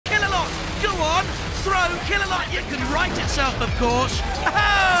on, throw, kill a lot. It can right itself, of course.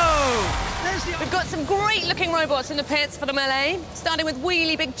 Oh! We've got some great-looking robots in the pits for the melee, starting with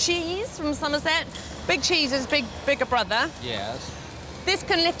Wheelie Big Cheese from Somerset. Big Cheese is bigger brother. Yes. This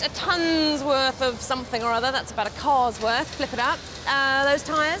can lift a ton's worth of something or other. That's about a car's worth. Flip it up. Those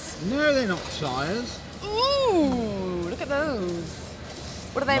tyres? No, they're not tyres. Ooh, look at those.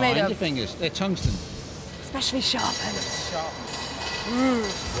 What are they made of? Mind your fingers. They're tungsten. Especially sharpened.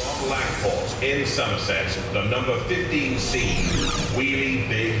 From Lackport in Somerset, the number 15C, Wheelie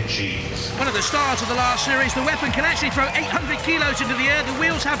Big Cheese. One of the stars of the last series, the weapon can actually throw 800 kilos into the air. The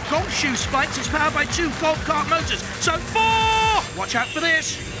wheels have golf shoe spikes. It's powered by 2 golf cart motors. So 4! Watch out for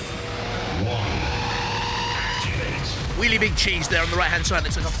this. 1. Activate. Wheelie Big Cheese there on the right-hand side.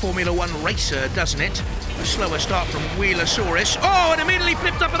 Looks like a Formula 1 racer, doesn't it? A slower start from Wheelosaurus. Oh, and immediately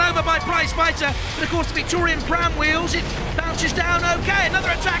flipped up and over by Prize Fighter. And of course, the Victorian pram wheels, it bounces down okay. Another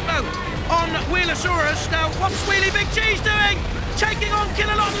attack, though, on Wheelosaurus. Now, what's Wheelie Big Cheese doing? Taking on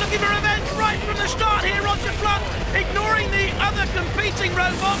Killalon, looking for revenge right from the start here, Roger Blunt, ignoring the other competing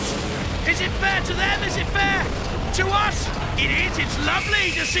robots. Is it fair to them? Is it fair to us? It is. It's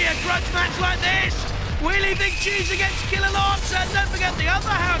lovely to see a grudge match like this. Wheelie Big Cheese against Killalot, and don't forget the other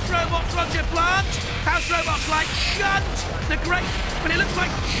house robots, Roger Plant. House robots like Shunt, the great, but it looks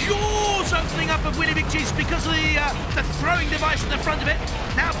like jaws opening up of Wheelie Big Cheese because of the throwing device at the front of it.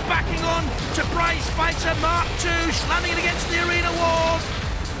 Now backing on to Prize Fighter Mark II, slamming it against the arena wall.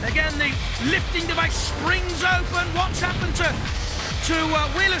 Again, the lifting device springs open. What's happened to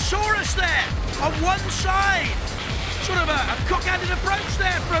Wheelosaurus there on one side? Sort of a cock-handed approach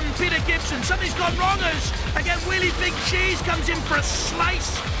there from Peter Gibson. Something's gone wrong as, again, Wheelie Big Cheese comes in for a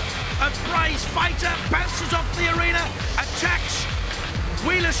slice of Prize Fighter, bounces off the arena, attacks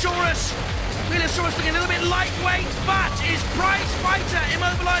Wheelosaurus. Wheelosaurus looking a little bit lightweight, but is Prize Fighter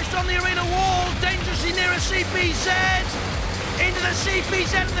immobilised on the arena wall, dangerously near a CPZ. Into the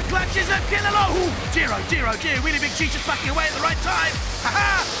CPZ and the clutches of Killalot. Oh dear, Wheelie Big Cheese just backing away at the right time.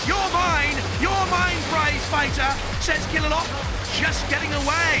 Ha-ha! You're mine, Prize Fighter, says Killalot, just getting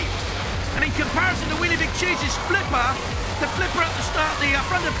away. And in comparison to Wheelie Big Cheese's flipper, the flipper at the start, the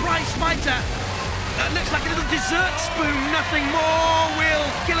front of Prize Fighter, looks like a little dessert spoon, nothing more.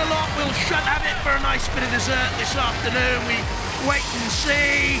 Killalot will have it for a nice bit of dessert this afternoon. We wait and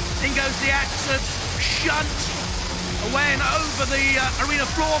see. In goes the axe of Shunt. Away and over the arena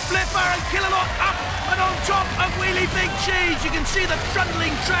floor, flipper, and Killalot up and on top of Wheelie Big Cheese. You can see the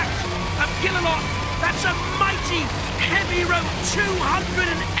trundling tracks of Killalot. That's a mighty heavy rope, 280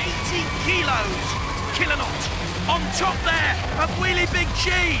 kilos. Killalot on top there of Wheelie Big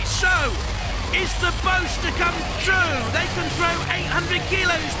Cheese. So, is the boast to come true? They can throw 800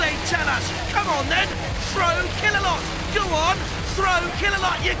 kilos, they tell us. Come on then, throw Killalot. Go on, throw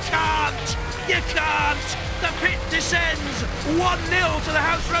Killalot. You can't. You can't. The pit descends 1-0 to the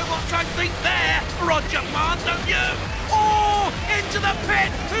house robots, I think there. Roger Plant, don't you? Oh, into the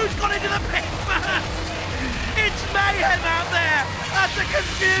pit. Who's gone into the pit first? It's mayhem out there. That's a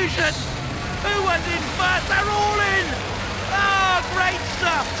confusion. Who went in first? They're all in. Oh, great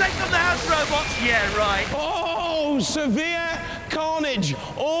stuff. Take on the house robots. Yeah, right. Oh, severe carnage.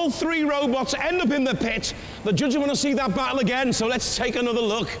 All 3 robots end up in the pit. The judges want to see that battle again, so let's take another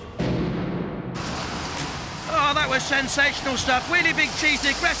look. Oh, that was sensational stuff. Wheelie Big Cheese,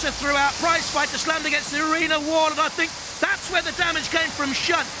 the aggressor throughout. Prize Fighter slammed against the arena wall, and I think that's where the damage came from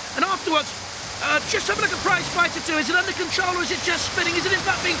Shunt. And afterwards, just have a look at Prize Fighter 2. Is it under control or is it just spinning? Is it in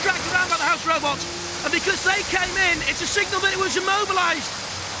fact being dragged around by the house robots? And because they came in, it's a signal that it was immobilised.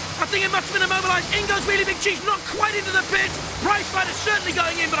 I think it must have been immobilised. In goes Wheelie Big Cheese, not quite into the pit. Prize Fighter certainly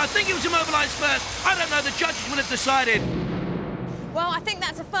going in, but I think it was immobilised first. I don't know, the judges will have decided. Well, I think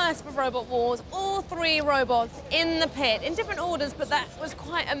that's a first for Robot Wars. All 3 robots in the pit, in different orders, but that was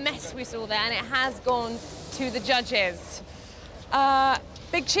quite a mess we saw there, and it has gone to the judges.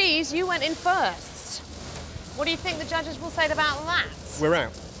 Big Cheese, you went in first. What do you think the judges will say about that? We're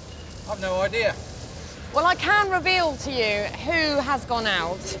out. I've no idea. Well, I can reveal to you who has gone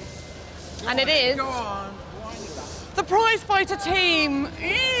out. And it is... Go on. The Prize Fighter team,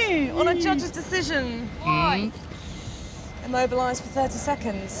 on a judge's decision. Why? Immobilised for 30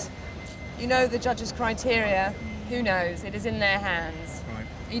 seconds. You know the judges' criteria. Who knows? It is in their hands. Right.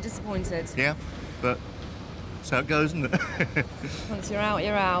 Are you disappointed? Yeah, but that's how it goes, isn't it? Once you're out,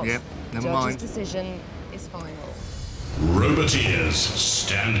 you're out. Yep, never Judge's mind. decision is final. Roboteers,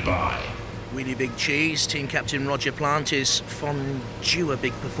 stand by. Wheelie Big Cheese, team captain Roger Plant is fondue a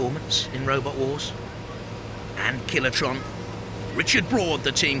big performance in Robot Wars. And Killatron. Richard Broad,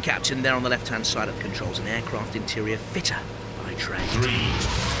 the team captain there on the left-hand side of controls, an aircraft interior fitter by trade. 3,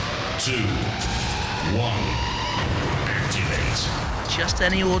 2, 1, activate. Just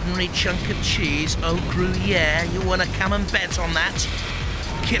any ordinary chunk of cheese. Oh, Gruyere, you want to come and bet on that?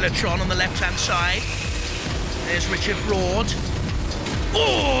 Kilotron on the left-hand side. There's Richard Broad.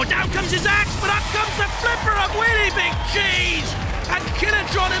 Oh, down comes his axe, but up comes the flipper of Wheelie Big Cheese! And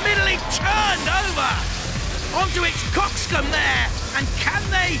Kilotron immediately turned over onto its coxcomb there. And can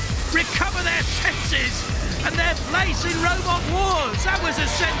they recover their senses and their place in Robot Wars? That was a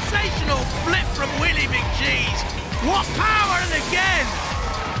sensational flip from Wheelie Big Cheese. What power, and again,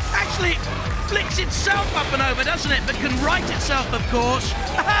 actually it flicks itself up and over, doesn't it? But can right itself, of course.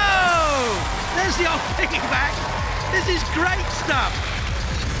 Oh, there's the old piggyback. This is great stuff.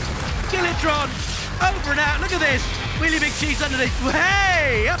 Kilotron, over and out. Look at this. Wheelie Big Cheese underneath.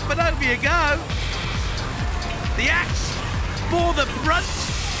 Hey, up and over you go. The axe bore the brunt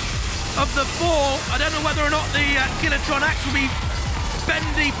of the fall. I don't know whether or not the Kilotron axe will be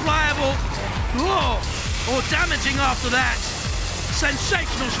bendy, pliable. Whoa. Or damaging after that.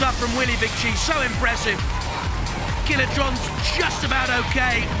 Sensational stuff from Wheelie Big Cheese, so impressive. Kilotron's just about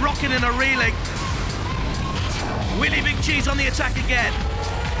okay, rocking and a reeling. Wheelie Big Cheese on the attack again,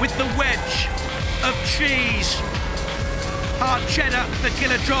 with the wedge of cheese. Hard cheddar for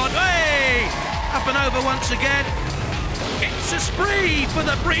Kilotron. Hey! Up and over once again. It's a spree for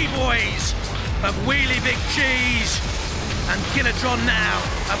the Brie Boys of Wheelie Big Cheese. And Kilotron now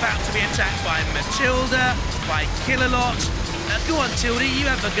about to be attacked by Matilda, by Killalot. Go on, Tildy, you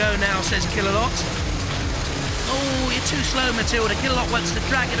have a go now, says Killalot. Oh, you're too slow, Matilda. Killalot wants to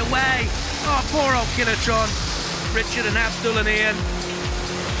drag it away. Oh, poor old Kilotron. Richard and Abdul and Ian.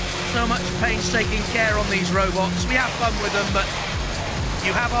 So much painstaking care on these robots. We have fun with them, but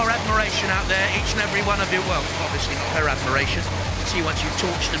you have our admiration out there, each and every one of you. Well, obviously not her admiration. See, once you've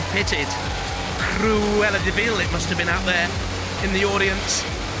torched and pitted. Cruella de Vil, it must have been out there in the audience.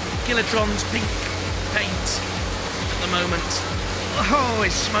 Kilotron's pink paint at the moment. Oh,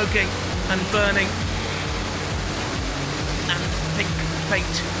 it's smoking and burning. And pink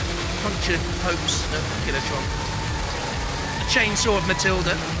paint punctured hopes of Kilotron. The chainsaw of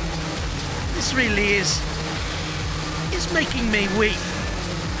Matilda. This really is making me weep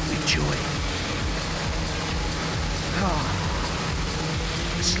with joy. Oh,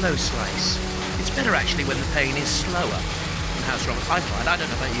 a slow slice. It's better actually when the pain is slower than House Robert. I find. I don't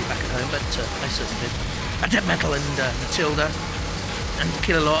know about you back at home, but I certainly did. Adept Metal and Matilda and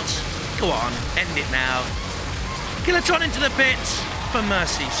Killalot. Go on, end it now. Kilotron into the pit, for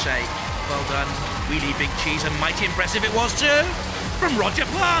mercy's sake. Well done, Wheelie Big Cheese, and mighty impressive it was too. From Roger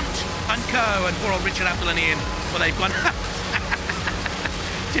Plant and Co. and poor old Richard Apple and Ian. Well, they've gone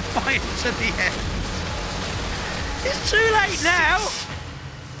defiant to the end. It's too late now.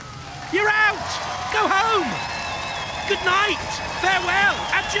 You're out! Go home! Good night! Farewell!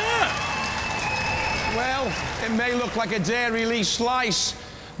 Adieu! Well, it may look like a dairy-lee slice,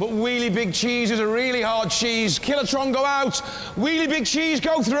 but Wheelie Big Cheese is a really hard cheese. Kilotron go out, Wheelie Big Cheese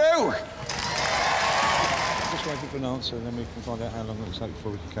go through! Just waiting for an answer, and then we can find out how long it will take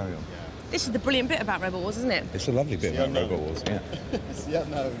before we can carry on. This is the brilliant bit about Robot Wars, isn't it? It's a lovely bit about Robot Wars, yeah. Yeah,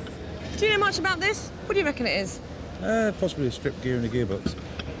 no. Do you know much about this? What do you reckon it is? Possibly a strip gear and a gearbox.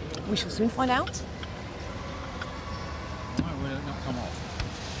 We shall soon find out. Why will it not come off?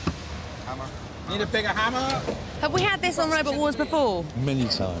 Hammer. Need a bigger hammer? Have we had this on Robot Wars before? Many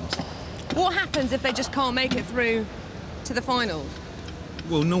times. What happens if they just can't make it through to the finals?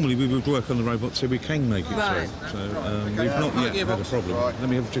 Well, normally we would work on the robot so we can make it Right. through. So we've not yet had a problem. Right. Let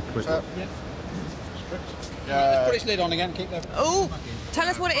me have a quick look. Put its lid on again, keep the Oh, tell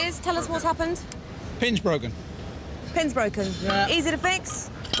us what it is. Tell us what's happened. pin's broken. Pin's broken. Yeah. Easy to fix.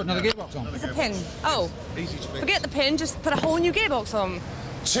 Put another gearbox on. It's a pin. Oh, Easy to fix. forget the pin. Just put a whole new gearbox on.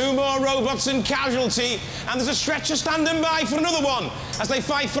 2 more robots in casualty, and there's a stretcher standing by for another one as they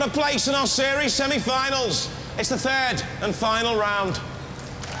fight for a place in our series semi-finals. It's the third and final round.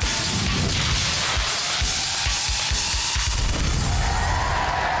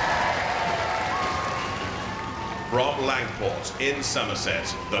 From Langport in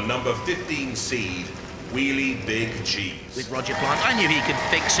Somerset, the number 15 seed, Wheelie Big Cheese. With Roger Plant, I knew he could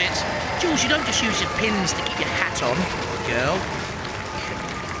fix it. Jules, you don't just use your pins to keep your hat on, girl.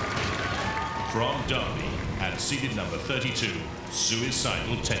 From Derby, at seeded number 32,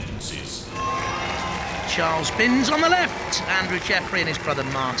 Suicidal Tendencies. Charles Pins on the left, Andrew Jeffrey and his brother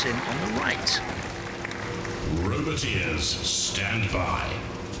Martin on the right. Robotiers, stand by.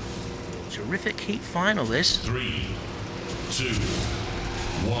 Terrific heat final, this. 3, 2,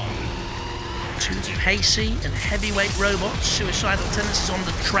 1. Two pacey and heavyweight robots, Suicidal Tendencies on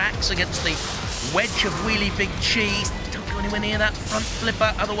the tracks against the wedge of Wheelie Big Cheese. Don't go anywhere near that front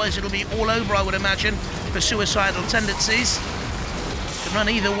flipper, otherwise it'll be all over, I would imagine, for Suicidal Tendencies. It can run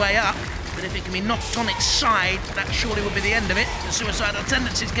either way up, but if it can be knocked on its side, that surely would be the end of it. The Suicidal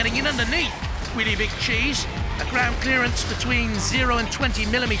Tendencies getting in underneath Wheelie Big Cheese. A ground clearance between 0 and 20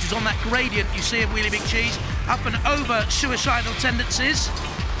 millimetres on that gradient you see of Wheelie Big Cheese, up and over Suicidal Tendencies.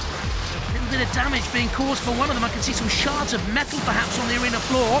 A little bit of damage being caused for one of them. I can see some shards of metal perhaps on the arena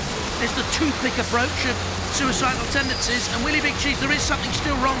floor. There's the toothpick approach of Suicidal Tendencies, and Wheelie Big Cheese, there is something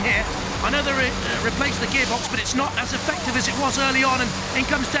still wrong here. I know they replaced the gearbox, but it's not as effective as it was early on, and in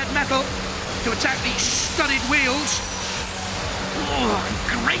comes Dead Metal to attack these studded wheels. Oh,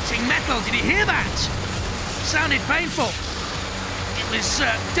 grating metal, did you hear that? Sounded painful. It was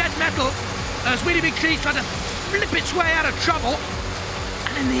Dead Metal as Wheelie Big Cheese tried to flip its way out of trouble,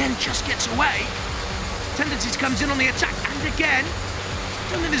 and in the end just gets away. Tendencies comes in on the attack, and again,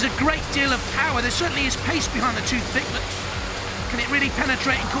 I don't think there's a great deal of power. There certainly is pace behind the toothpick, but can it really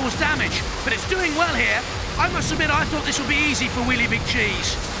penetrate and cause damage? But it's doing well here. I must admit, I thought this would be easy for Wheelie Big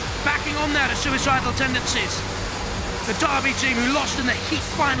Cheese. Backing on there to Suicidal Tendencies. The Derby team who lost in the heat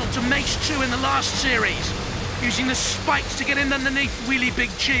final to Mace 2 in the last series, using the spikes to get in underneath Wheelie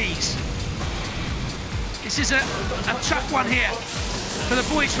Big Cheese. This is a tough one here for the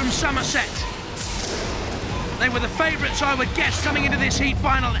boys from Somerset. They were the favourites, I would guess, coming into this heat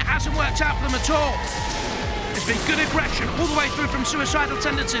final. It hasn't worked out for them at all. There's been good aggression all the way through from Suicidal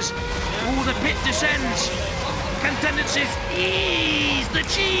Tendencies. Oh, the pit descends. Can Tendencies ease the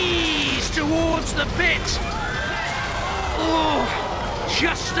cheese towards the pit? Oh,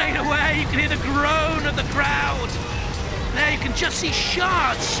 just stayed away. You can hear the groan of the crowd. There you can just see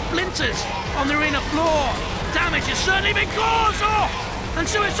shards, splinters on the arena floor. Damage has certainly been caused. Oh, and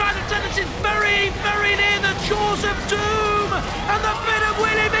Suicidal Tendencies very, very near the jaws of doom. And the bit of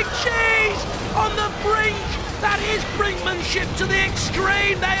Wheelie Big Cheese on the brink. That is brinkmanship to the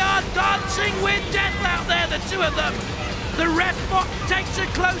extreme. They are dancing with death out there, the two of them. The ref bot takes a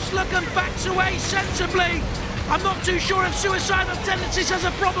close look and backs away sensibly. I'm not too sure if Suicidal Tendencies has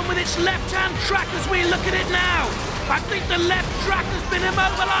a problem with its left-hand track as we look at it now. I think the left track has been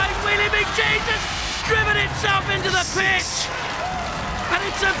immobilised. Wheelie Big Cheese has driven itself into the pit. And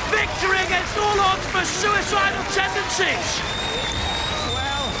it's a victory against all odds for Suicidal Tendencies.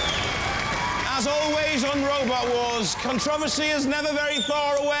 Well, as always on Robot Wars, controversy is never very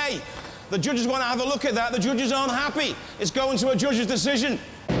far away. The judges want to have a look at that. The judges aren't happy. It's going to a judge's decision.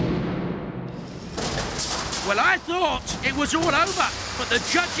 Well, I thought it was all over, but the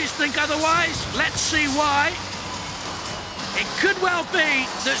judges think otherwise. Let's see why. It could well be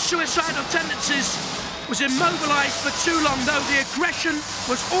that Suicidal Tendencies was immobilised for too long, though the aggression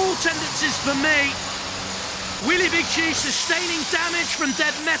was all Tendencies for me. Wheelie Big Cheese sustaining damage from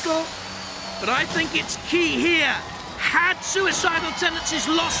Dead Metal, but I think it's key here. Had Suicidal Tendencies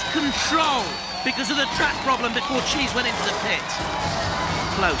lost control because of the track problem before Cheese went into the pit?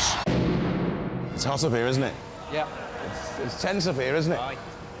 Close. It's hot up here, isn't it? Yeah. It's tense up here, isn't it? Aye.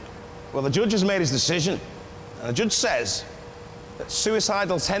 Well, the judge has made his decision. And the judge says that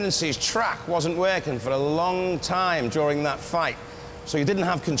Suicidal Tendencies' track wasn't working for a long time during that fight, so he didn't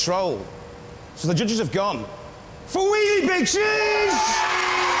have control. So the judges have gone for Wheelie Big Cheese!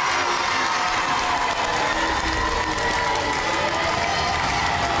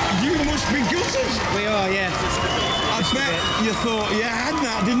 You must be gutted. We are, yeah. I bet you thought you had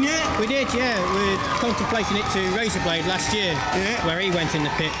that, didn't you? We did, yeah. We were contemplating it to Razorblade last year, where he went in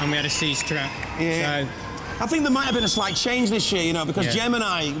the pit and we had a seized track. Yeah. So, I think there might have been a slight change this year, you know, because Yeah.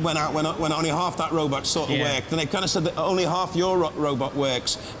 Gemini went out when only half that robot sort of Yeah. worked, and they kind of said that only half your robot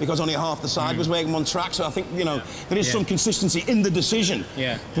works because only half the side was working on track. So I think, you know, there is some consistency in the decision.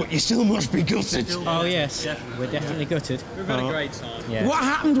 Yeah. But you still must be gutted. oh yes, we're definitely gutted. We've had a great time. Yeah. What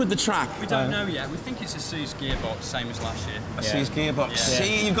happened with the track? We don't know yet. We think it's a seized gearbox, same as last year. A seized gearbox. Yeah.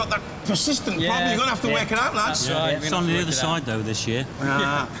 See, you've got that persistent problem. You're going to have to work it out, lads. That's right. It's on the other side though this year.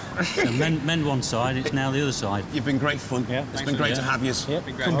 So men one side, it's now the other side. You've been great fun. Yeah. It's been great to have you. Yep.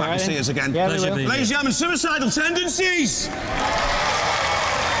 Come back and see us again. Yeah, we Pleasure will. being Ladies and gentlemen, Suicidal Tendencies!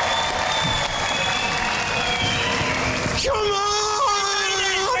 Come on!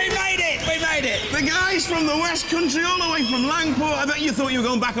 We made it! We made it! The guys from the West Country, all the way from Langport. I bet you thought you were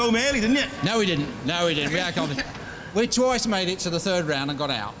going back home early, didn't you? No, we didn't. No, we didn't. We twice made it to the third round and got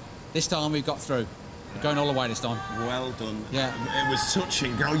out. This time we've got through. We're going all the way this time. Well done. Yeah. It was touch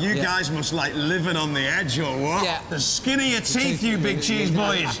and go. You guys must like living on the edge or what? Yeah. The skin of your teeth, you big cheese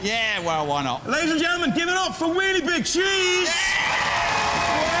boys. Yeah, well, why not? Ladies and gentlemen, give it up for Wheelie Big Cheese!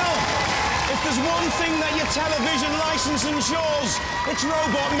 Well, if if there's one thing that your television licence ensures, it's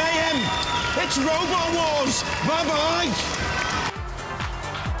robot mayhem. It's Robot Wars. Bye-bye.